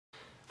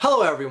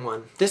Hello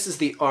everyone, this is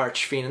the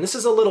Archfiend, and this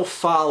is a little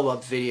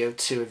follow-up video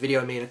to a video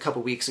I made a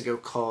couple weeks ago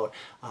called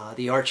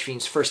the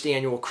Archfiend's first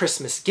annual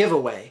Christmas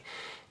giveaway.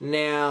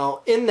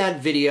 Now, in that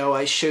video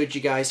I showed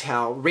you guys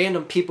how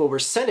random people were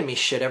sending me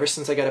shit ever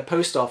since I got a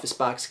post office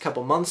box a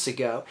couple months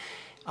ago.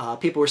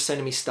 People were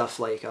sending me stuff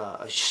like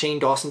a Shane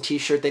Dawson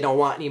t-shirt they don't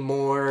want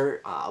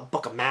anymore, a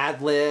book of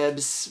Mad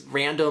Libs,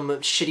 random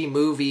shitty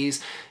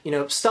movies, you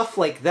know, stuff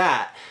like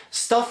that.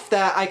 Stuff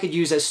that I could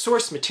use as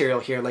source material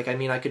here. Like, I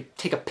mean, I could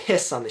take a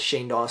piss on the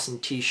Shane Dawson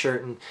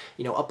t-shirt and,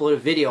 you know, upload a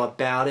video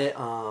about it.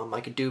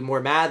 I could do more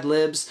Mad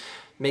Libs,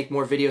 make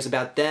more videos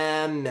about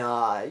them,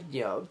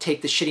 you know,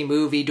 take the shitty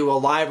movie, do a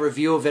live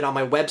review of it on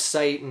my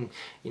website, and,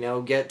 you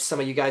know, get some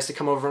of you guys to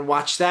come over and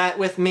watch that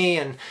with me,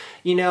 and,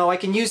 you know, I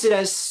can use it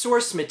as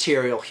source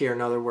material here,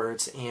 in other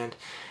words. And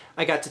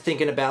I got to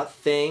thinking about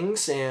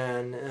things,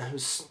 and it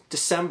was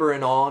December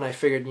and all, and I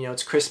figured, you know,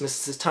 it's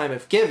Christmas, it's the time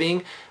of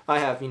giving. I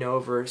have, you know,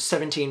 over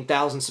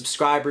 17,000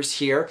 subscribers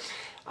here.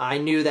 I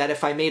knew that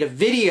if I made a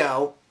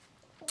video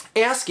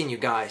asking you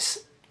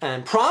guys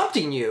and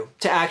prompting you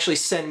to actually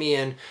send me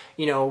in,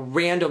 you know,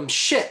 random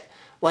shit,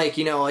 like,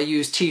 you know, I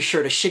use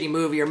t-shirt, a shitty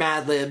movie, or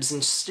Mad Libs,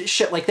 and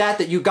shit like that,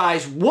 that you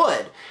guys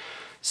would.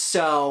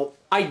 So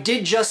I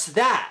did just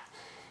that.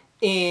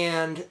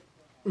 And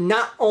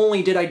not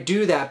only did I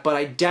do that, but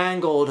I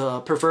dangled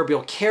a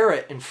proverbial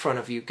carrot in front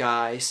of you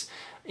guys,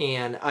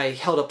 and I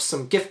held up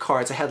some gift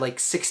cards. I had like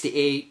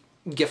 68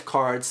 gift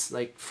cards,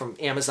 like from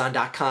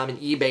Amazon.com and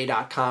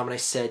eBay.com, and I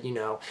said, you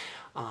know,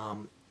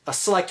 a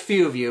select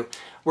few of you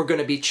were going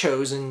to be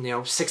chosen, you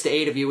know, 6 to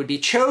 8 of you would be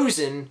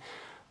chosen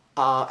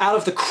out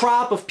of the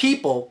crop of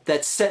people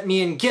that sent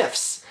me in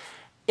gifts.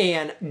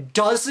 And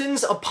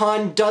dozens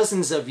upon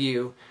dozens of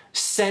you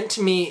sent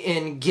me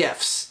in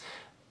gifts.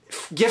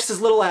 Gifts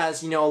as little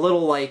as, you know, a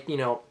little, like, you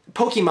know,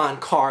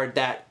 Pokemon card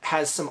that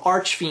has some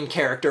Archfiend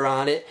character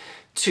on it,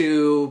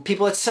 to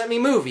people that sent me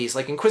movies,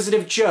 like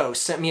Inquisitive Joe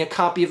sent me a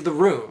copy of The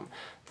Room.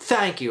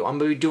 Thank you. I'm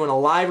going to be doing a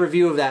live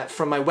review of that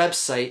from my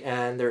website,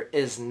 and there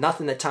is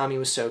nothing that Tommy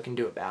Wiseau can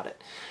do about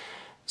it.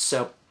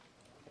 So,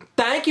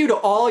 thank you to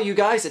all you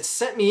guys that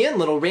sent me in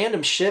little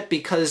random shit,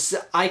 because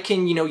I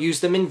can, you know, use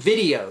them in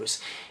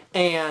videos.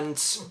 And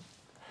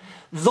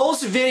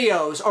those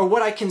videos are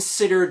what I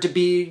consider to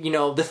be, you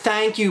know, the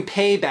thank you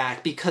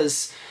payback,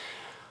 because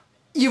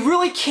you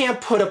really can't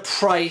put a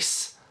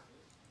price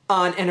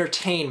on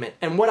entertainment.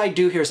 And what I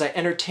do here is I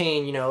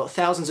entertain, you know,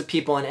 thousands of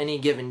people on any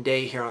given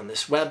day here on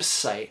this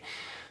website.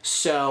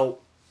 So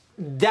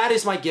that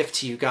is my gift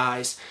to you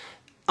guys.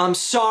 I'm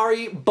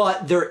sorry,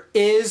 but there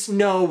is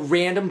no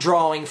random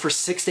drawing for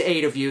 6 to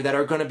 8 of you that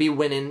are going to be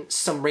winning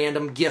some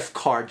random gift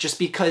card just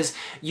because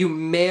you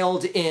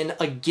mailed in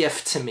a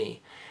gift to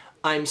me.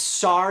 I'm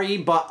sorry,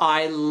 but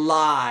I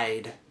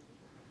lied.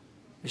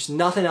 There's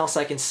nothing else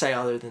I can say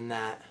other than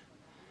that.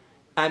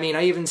 I mean,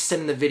 I even said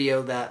in the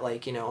video that,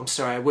 like, you know, I'm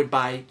sorry, I would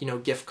buy, you know,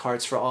 gift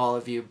cards for all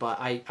of you, but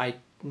I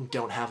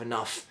don't have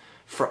enough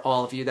for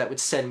all of you that would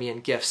send me in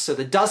gifts. So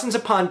the dozens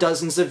upon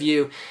dozens of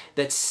you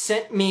that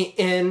sent me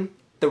in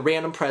the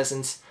random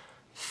presents,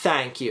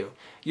 thank you.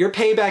 Your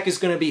payback is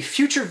going to be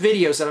future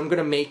videos that I'm going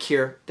to make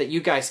here that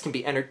you guys can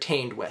be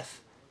entertained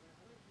with.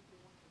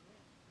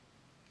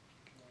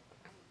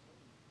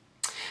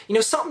 You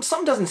know,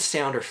 something doesn't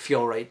sound or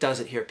feel right, does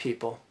it here,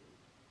 people?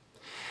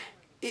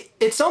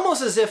 It's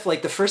almost as if,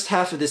 like, the first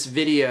half of this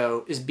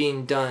video is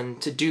being done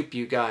to dupe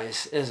you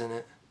guys, isn't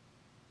it?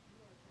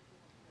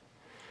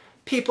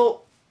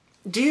 People,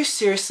 do you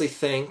seriously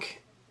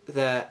think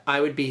that I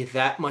would be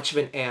that much of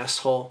an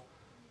asshole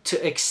to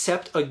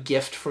accept a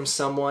gift from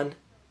someone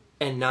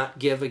and not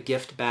give a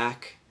gift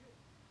back?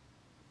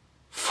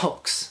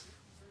 Folks,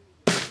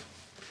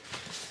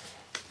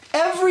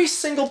 every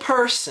single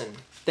person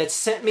that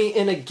sent me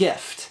in a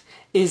gift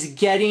is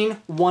getting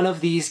one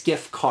of these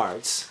gift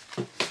cards.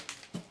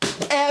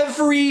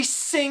 Every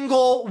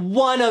single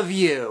one of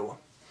you.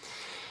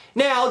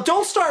 Now,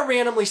 don't start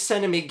randomly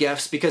sending me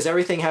gifts, because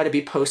everything had to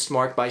be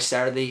postmarked by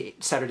Saturday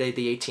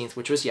the 18th,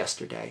 which was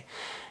yesterday.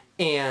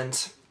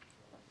 And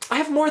I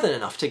have more than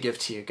enough to give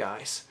to you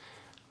guys.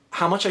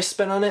 How much I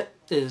spent on it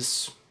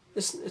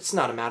it's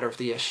not a matter of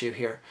the issue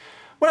here.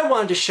 What I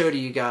wanted to show to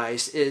you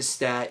guys is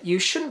that you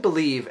shouldn't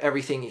believe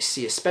everything you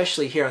see,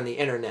 especially here on the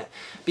internet,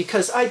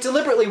 because I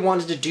deliberately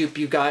wanted to dupe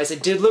you guys. I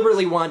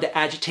deliberately wanted to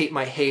agitate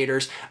my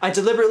haters. I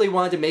deliberately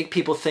wanted to make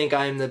people think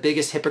I'm the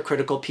biggest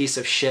hypocritical piece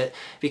of shit,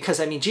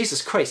 because, I mean,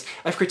 Jesus Christ,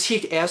 I've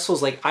critiqued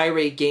assholes like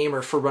Irate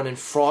Gamer for running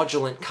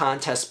fraudulent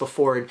contests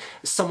before, and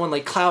someone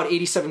like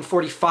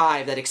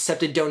Cloud8745 that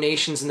accepted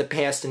donations in the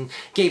past and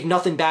gave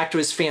nothing back to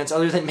his fans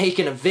other than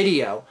making a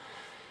video.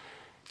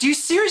 Do you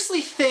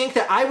seriously think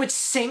that I would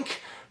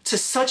sink to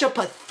such a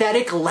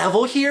pathetic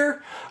level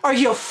here? Are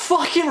you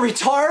fucking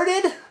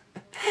retarded?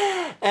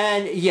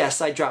 And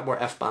yes, I drop more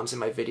F-bombs in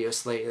my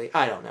videos lately.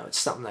 I don't know, it's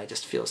something that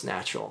just feels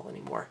natural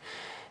anymore.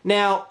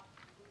 Now,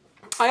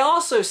 I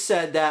also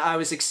said that I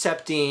was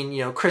accepting,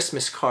 you know,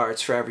 Christmas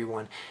cards for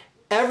everyone.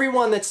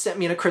 Everyone that sent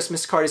me in a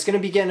Christmas card is going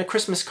to be getting a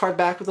Christmas card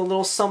back with a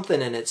little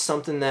something in it,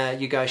 something that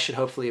you guys should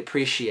hopefully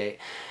appreciate.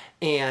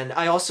 And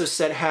I also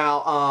said how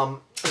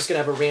I was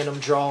going to have a random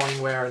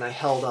drawing where, and I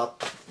held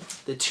up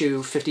the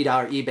two $50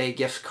 eBay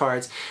gift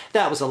cards.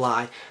 That was a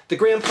lie. The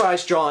grand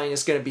prize drawing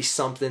is going to be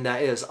something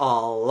that is a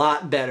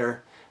lot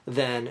better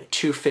than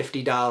two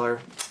 $50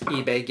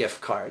 eBay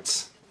gift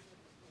cards.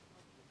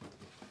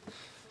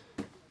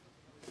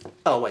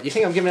 Oh, what? You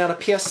think I'm giving out a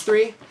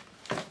PS3?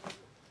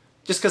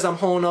 Just because I'm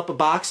holding up a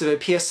box of a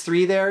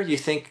PS3 there, you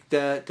think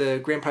that the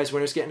grand prize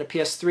winner's getting a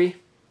PS3?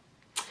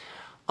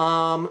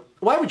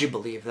 Why would you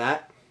believe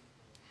that?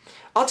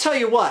 I'll tell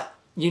you what.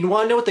 You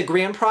want to know what the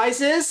grand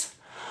prize is?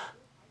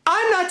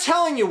 I'm not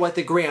telling you what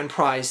the grand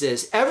prize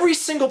is. Every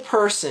single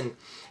person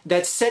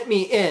that sent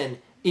me in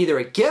either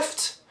a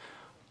gift,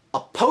 a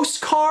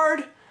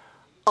postcard,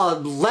 a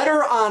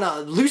letter on a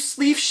loose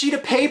leaf sheet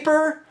of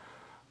paper,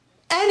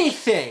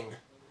 anything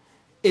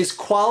is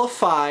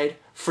qualified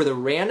for the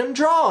random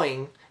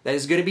drawing that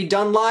is going to be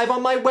done live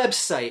on my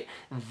website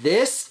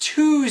this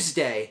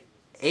Tuesday,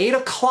 8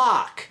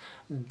 o'clock.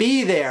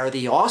 Be there,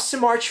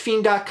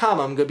 theawesomearchfiend.com.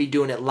 I'm going to be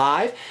doing it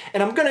live,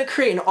 and I'm going to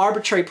create an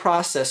arbitrary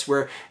process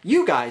where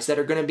you guys that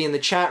are going to be in the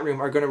chat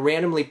room are going to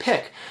randomly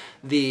pick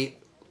the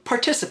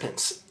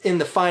participants in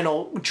the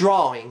final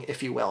drawing,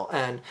 if you will,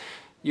 and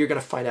you're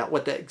going to find out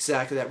what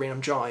exactly that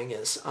random drawing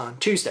is on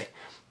Tuesday.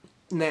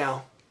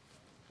 Now,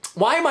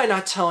 why am I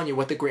not telling you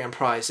what the grand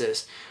prize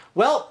is?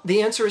 Well,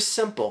 the answer is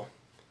simple.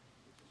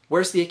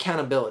 Where's the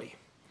accountability?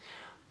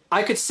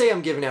 I could say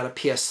I'm giving out a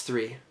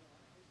PS3.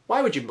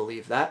 Why would you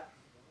believe that?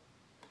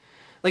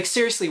 Like,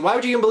 seriously, why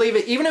would you even believe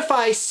it? Even if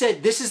I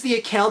said this is the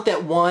account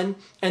that won,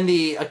 and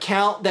the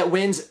account that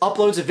wins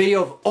uploads a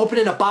video of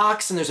opening a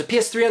box and there's a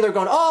PS3 and they're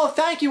going, oh,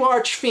 thank you,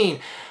 Archfiend.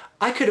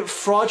 I could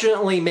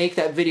fraudulently make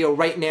that video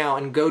right now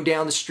and go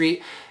down the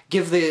street,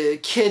 give the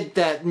kid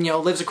that, you know,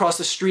 lives across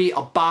the street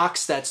a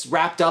box that's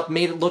wrapped up,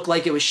 made it look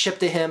like it was shipped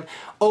to him,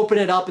 open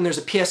it up, and there's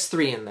a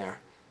PS3 in there.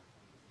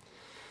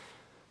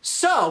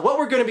 So, what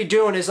we're going to be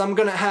doing is I'm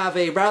going to have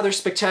a rather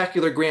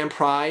spectacular grand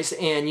prize,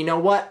 and you know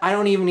what? I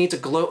don't even need to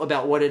gloat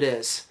about what it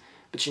is.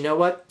 But you know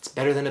what? It's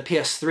better than a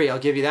PS3, I'll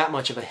give you that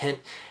much of a hint.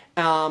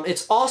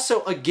 It's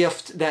also a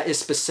gift that is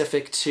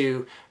specific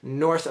to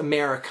North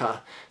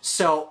America.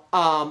 So,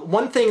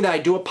 one thing that I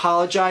do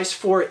apologize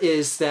for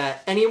is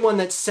that anyone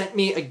that sent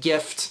me a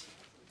gift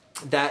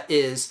that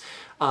is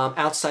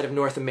outside of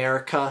North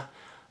America,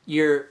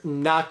 you're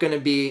not going to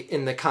be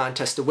in the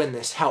contest to win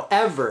this.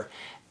 However,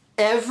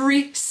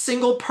 every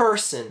single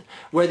person,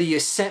 whether you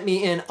sent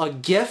me in a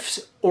gift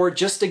or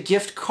just a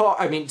gift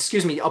card,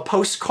 a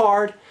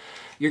postcard,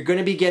 you're going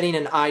to be getting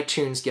an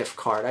iTunes gift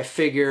card. I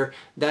figure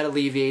that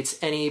alleviates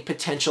any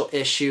potential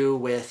issue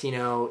with, you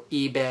know,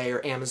 eBay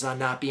or Amazon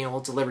not being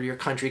able to deliver to your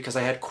country, because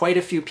I had quite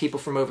a few people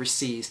from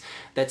overseas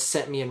that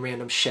sent me in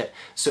random shit.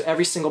 So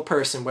every single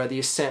person, whether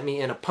you sent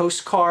me in a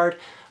postcard,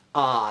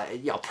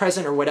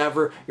 present or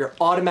whatever, you're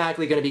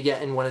automatically going to be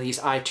getting one of these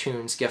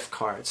iTunes gift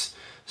cards.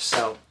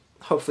 So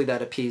hopefully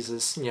that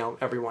appeases, you know,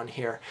 everyone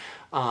here.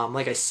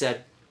 Like I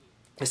said,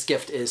 this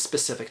gift is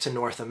specific to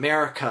North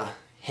America.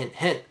 Hint,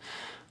 hint.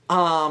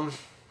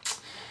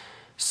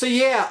 So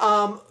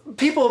yeah,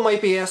 people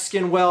might be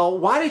asking, well,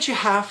 why did you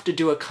have to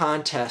do a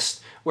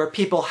contest where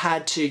people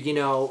had to, you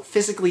know,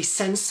 physically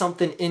send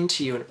something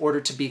into you in order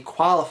to be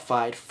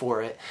qualified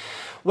for it?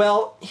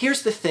 Well,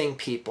 here's the thing,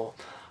 people.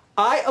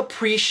 I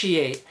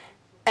appreciate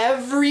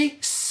every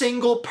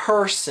single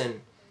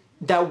person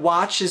that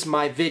watches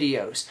my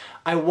videos.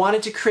 I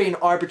wanted to create an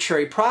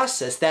arbitrary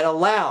process that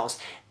allows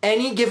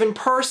any given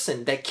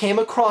person that came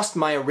across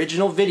my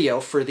original video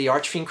for the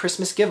Archfiend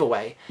Christmas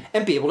giveaway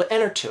and be able to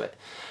enter to it.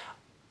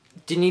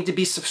 Didn't need to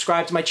be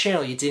subscribed to my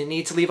channel. You didn't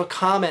need to leave a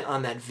comment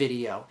on that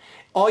video.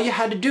 All you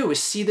had to do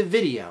was see the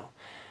video.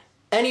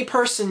 Any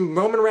person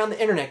roaming around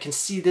the internet can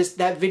see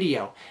that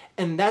video.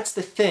 And that's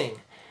the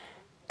thing.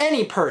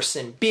 Any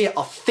person, be it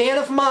a fan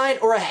of mine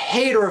or a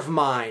hater of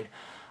mine,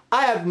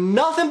 I have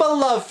nothing but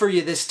love for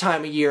you this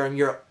time of year, and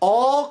you're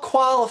all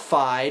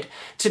qualified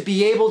to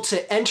be able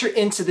to enter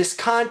into this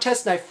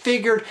contest. And I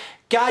figured,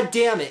 God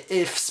damn it,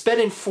 if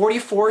spending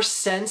 44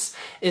 cents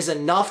is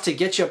enough to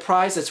get you a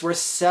prize that's worth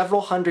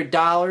several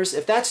 $100s,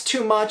 if that's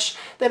too much,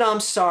 then I'm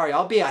sorry.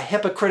 I'll be a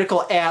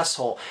hypocritical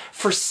asshole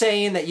for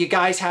saying that you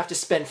guys have to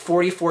spend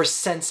 44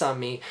 cents on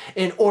me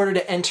in order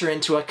to enter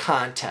into a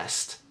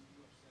contest.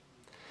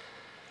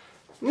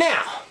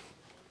 Now,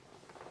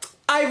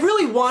 I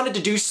really wanted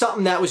to do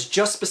something that was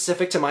just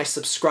specific to my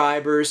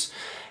subscribers,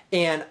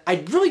 and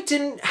I really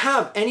didn't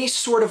have any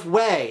sort of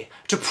way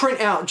to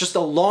print out just a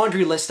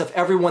laundry list of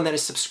everyone that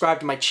is subscribed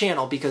to my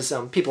channel, because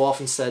people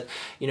often said,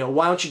 you know,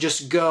 why don't you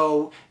just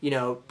go, you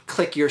know,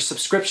 click your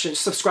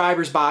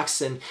subscribers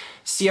box and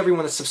see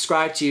everyone that's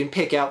subscribed to you and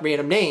pick out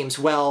random names.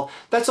 Well,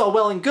 that's all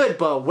well and good,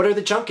 but what are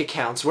the junk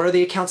accounts? What are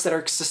the accounts that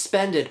are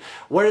suspended?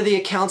 What are the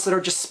accounts that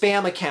are just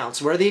spam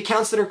accounts? What are the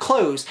accounts that are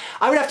closed?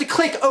 I would have to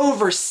click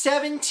over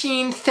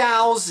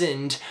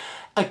 17,000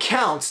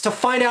 accounts to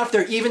find out if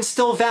they're even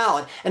still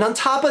valid. And on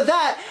top of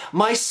that,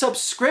 my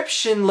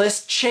subscription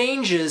list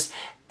changes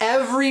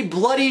every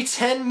bloody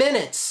 10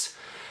 minutes.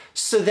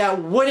 So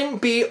that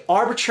wouldn't be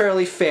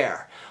arbitrarily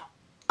fair.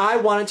 I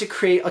wanted to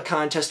create a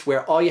contest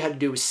where all you had to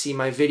do was see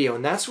my video,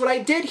 and that's what I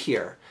did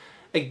here.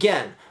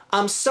 Again,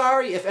 I'm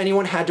sorry if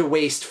anyone had to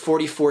waste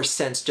 44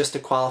 cents just to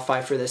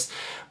qualify for this,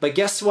 but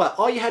guess what?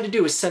 All you had to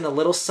do was send a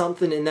little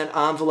something in that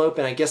envelope,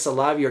 and I guess a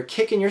lot of you are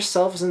kicking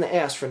yourselves in the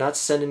ass for not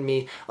sending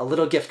me a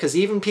little gift, because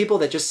even people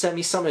that just sent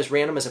me something as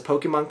random as a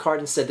Pokemon card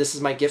and said, "This is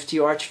my gift to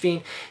you,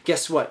 Archfiend,"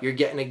 guess what? You're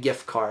getting a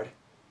gift card.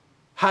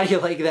 How do you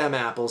like them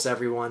apples,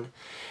 everyone?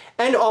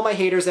 And all my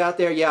haters out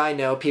there, yeah, I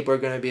know, people are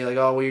going to be like,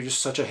 "Oh, well, you're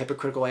just such a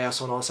hypocritical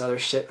asshole," and all this other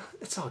shit.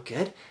 It's all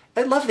good.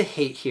 I love the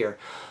hate here.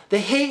 The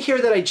hate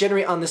here that I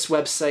generate on this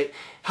website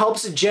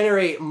helps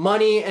generate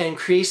money and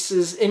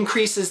increases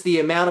the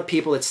amount of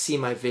people that see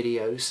my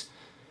videos.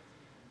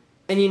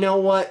 And you know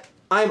what?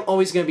 I'm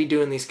always going to be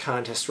doing these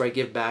contests where I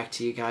give back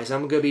to you guys.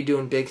 I'm going to be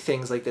doing big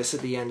things like this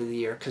at the end of the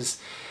year, because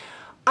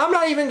I'm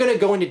not even going to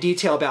go into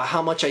detail about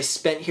how much I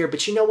spent here,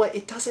 but you know what?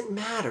 It doesn't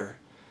matter.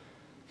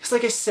 Because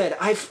like I said,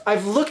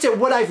 I've looked at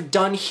what I've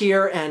done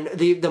here and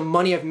the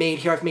money I've made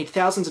here. I've made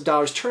thousands of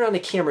dollars turning on the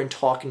camera and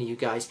talking to you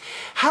guys.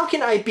 How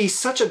can I be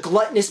such a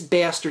gluttonous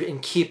bastard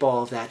and keep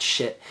all of that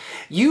shit?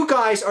 You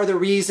guys are the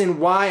reason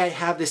why I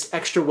have this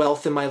extra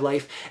wealth in my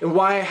life and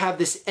why I have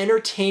this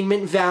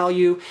entertainment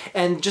value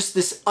and just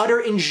this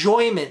utter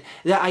enjoyment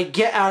that I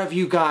get out of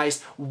you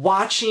guys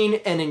watching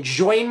and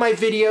enjoying my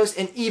videos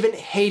and even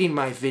hating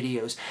my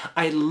videos.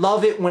 I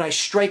love it when I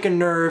strike a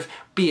nerve,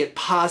 be it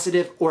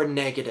positive or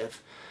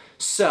negative.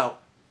 So,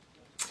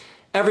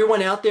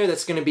 everyone out there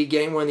that's going to be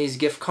getting one of these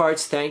gift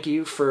cards, thank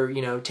you for,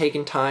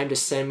 taking time to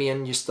send me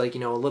in just like,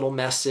 a little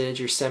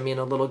message or send me in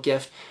a little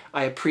gift.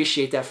 I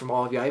appreciate that from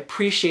all of you. I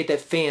appreciate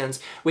that fans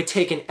would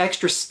take an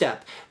extra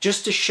step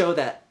just to show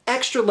that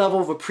extra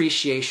level of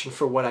appreciation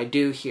for what I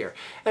do here.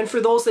 And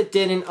for those that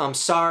didn't, I'm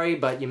sorry,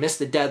 but you missed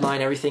the deadline.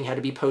 Everything had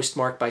to be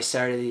postmarked by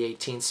Saturday the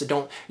 18th. So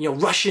don't,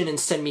 rush in and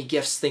send me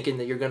gifts thinking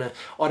that you're going to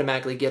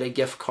automatically get a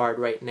gift card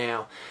right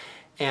now.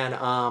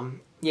 And,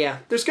 yeah,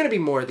 there's going to be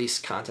more of these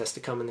contests to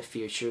come in the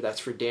future, that's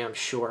for damn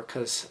sure,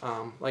 because,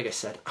 like I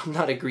said, I'm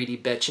not a greedy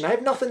bitch, and I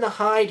have nothing to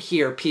hide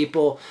here,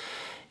 people.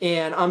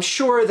 And I'm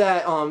sure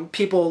that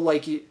people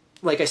like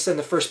I said in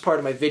the first part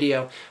of my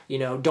video,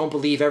 don't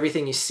believe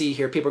everything you see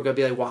here. People are going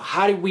to be like, well,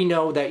 how do we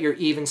know that you're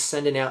even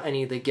sending out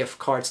any of the gift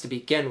cards to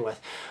begin with?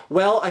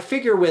 Well, I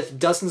figure with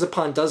dozens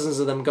upon dozens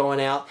of them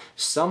going out,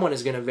 someone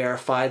is going to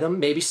verify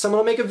them. Maybe someone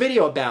will make a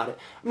video about it.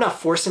 I'm not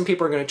forcing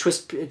people. Are going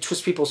to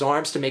twist people's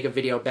arms to make a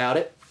video about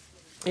it.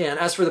 And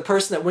as for the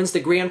person that wins the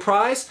grand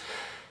prize,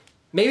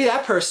 maybe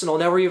that person will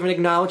never even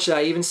acknowledge that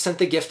I even sent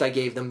the gift I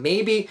gave them.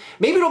 Maybe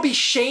it'll be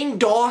Shane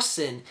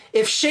Dawson.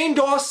 If Shane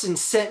Dawson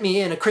sent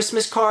me in a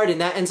Christmas card and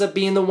that ends up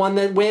being the one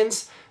that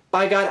wins,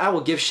 by God, I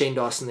will give Shane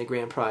Dawson the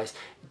grand prize.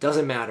 It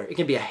doesn't matter. It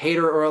can be a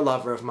hater or a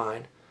lover of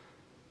mine.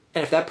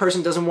 And if that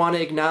person doesn't want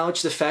to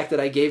acknowledge the fact that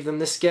I gave them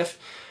this gift,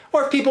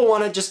 or if people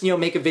want to just,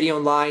 make a video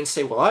and lie and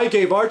say, well, I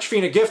gave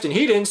Archfiend a gift and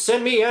he didn't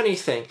send me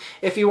anything.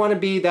 If you want to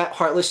be that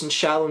heartless and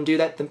shallow and do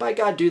that, then by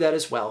God, do that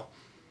as well.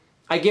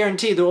 I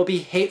guarantee there will be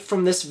hate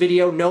from this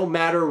video no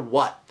matter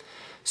what.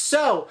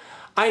 So,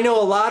 I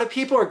know a lot of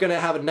people are going to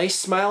have a nice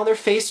smile on their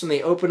face when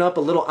they open up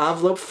a little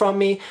envelope from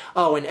me.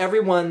 Oh, and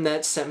everyone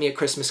that sent me a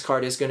Christmas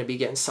card is going to be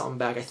getting something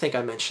back. I think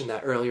I mentioned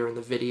that earlier in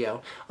the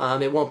video.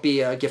 It won't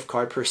be a gift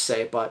card per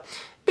se, but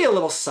be a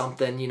little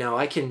something,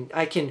 I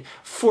can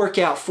fork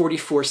out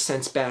 44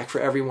 cents back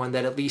for everyone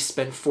that at least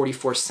spent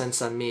 44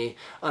 cents on me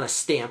on a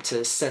stamp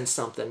to send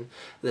something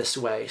this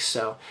way.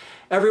 So,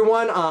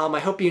 everyone, I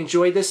hope you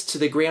enjoyed this. To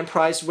the grand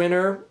prize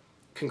winner,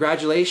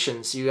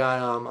 congratulations. You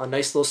got a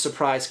nice little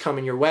surprise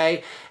coming your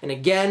way. And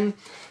again,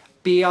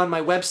 be on my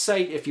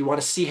website if you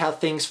want to see how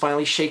things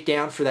finally shake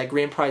down for that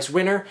grand prize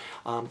winner.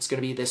 It's going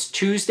to be this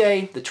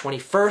Tuesday, the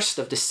 21st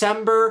of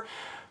December.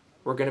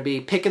 We're going to be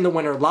picking the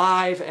winner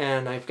live,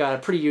 and I've got a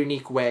pretty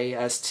unique way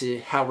as to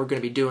how we're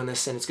going to be doing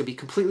this, and it's going to be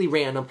completely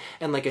random.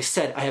 And like I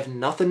said, I have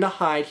nothing to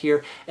hide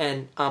here,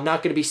 and I'm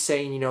not going to be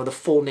saying, the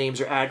full names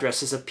or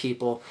addresses of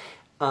people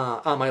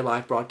on my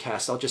live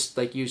broadcast. I'll just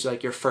use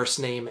your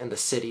first name and the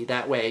city.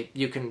 That way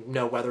you can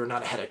know whether or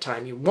not ahead of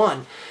time you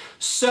won.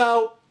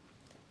 So,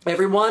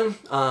 everyone,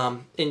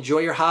 enjoy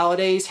your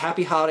holidays.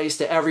 Happy holidays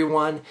to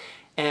everyone.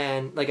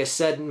 And like I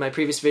said in my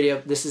previous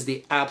video, this is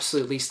the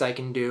absolute least I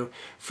can do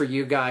for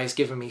you guys,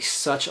 giving me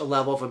such a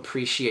level of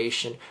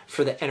appreciation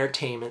for the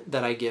entertainment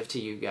that I give to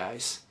you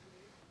guys.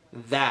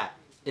 That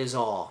is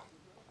all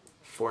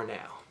for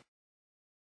now.